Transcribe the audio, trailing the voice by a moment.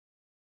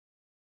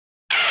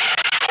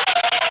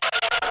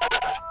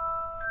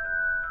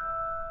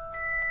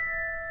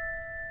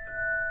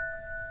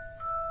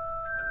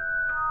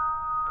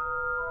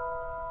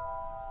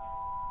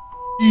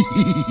Wingardium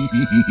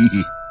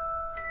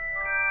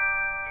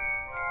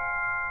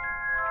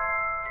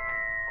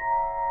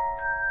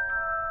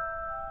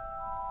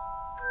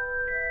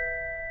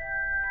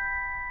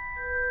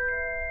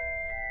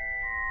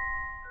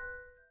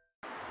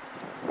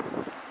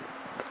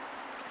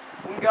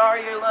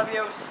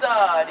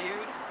Leviosa, dude.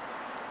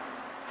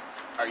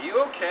 Are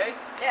you okay?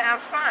 Yeah, I'm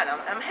fine.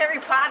 I'm Harry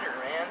Potter,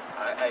 man.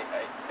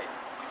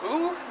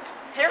 Who?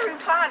 Harry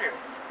Potter.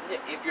 Yeah,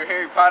 if you're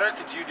Harry Potter,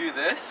 could you do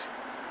this?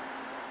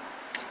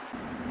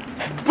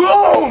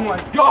 Boom!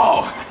 Let's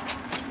go!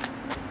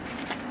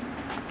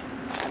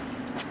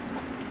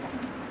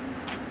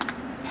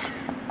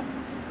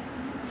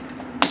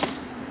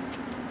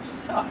 You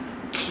suck.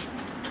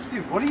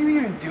 Dude, what are you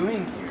even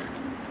doing here?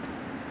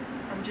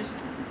 I'm just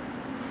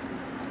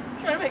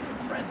trying to make some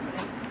friends,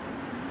 man.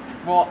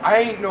 Well, I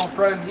ain't no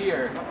friend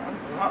here.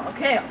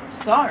 Okay, I'm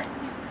sorry.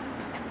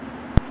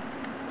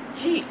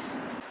 Jeez.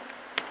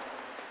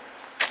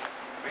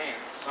 Man,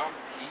 some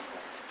people.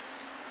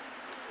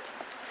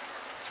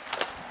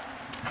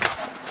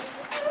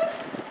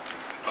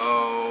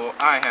 Oh,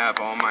 I have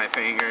all my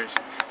fingers.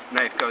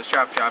 Knife goes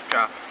chop, chop,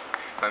 chop.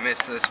 If I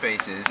miss the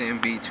spaces in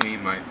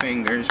between, my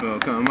fingers will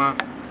come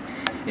up.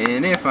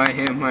 And if I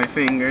hit my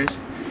fingers,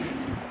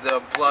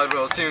 the blood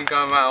will soon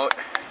come out.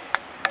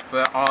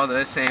 But all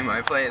the same,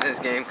 I play this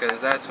game because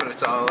that's what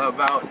it's all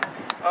about.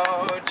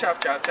 Oh, chop,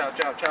 chop, chop,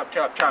 chop, chop,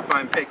 chop, chop.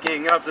 I'm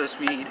picking up the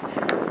speed.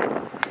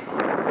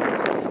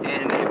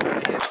 And if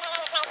I hit...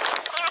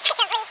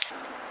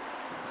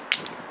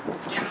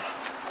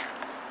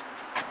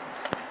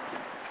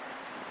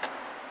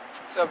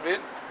 What's up, dude?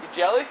 You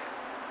jelly?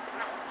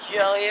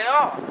 Jelly at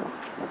all.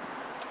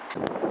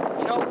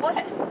 You know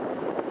what?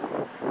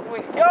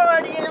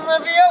 Wingardium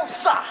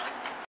Leviosa!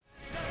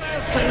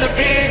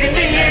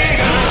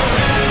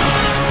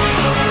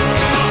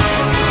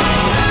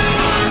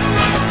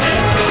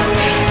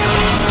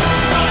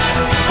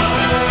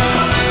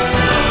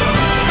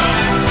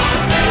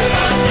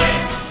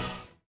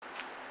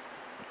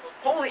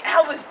 Holy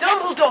Albus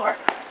Dumbledore!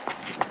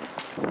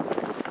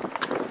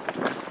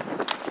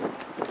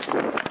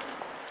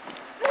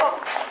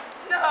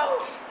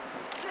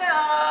 No,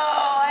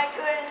 I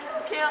couldn't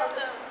have killed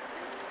him.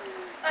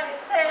 I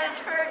stand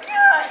for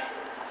good.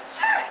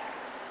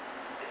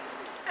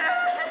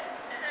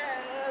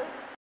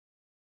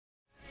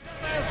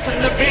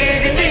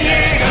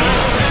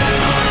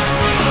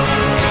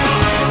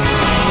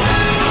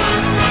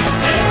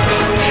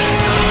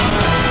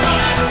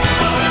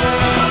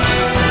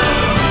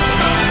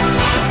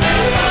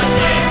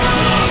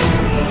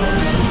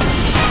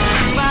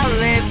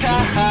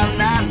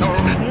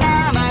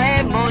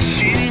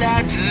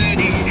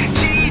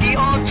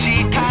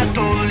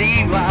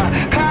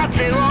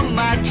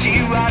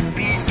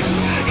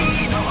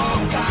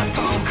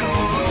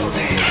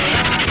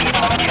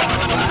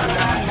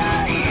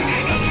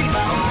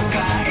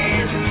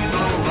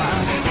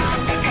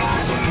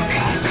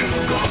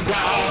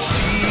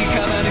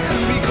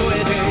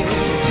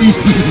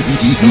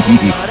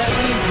 Hehehehe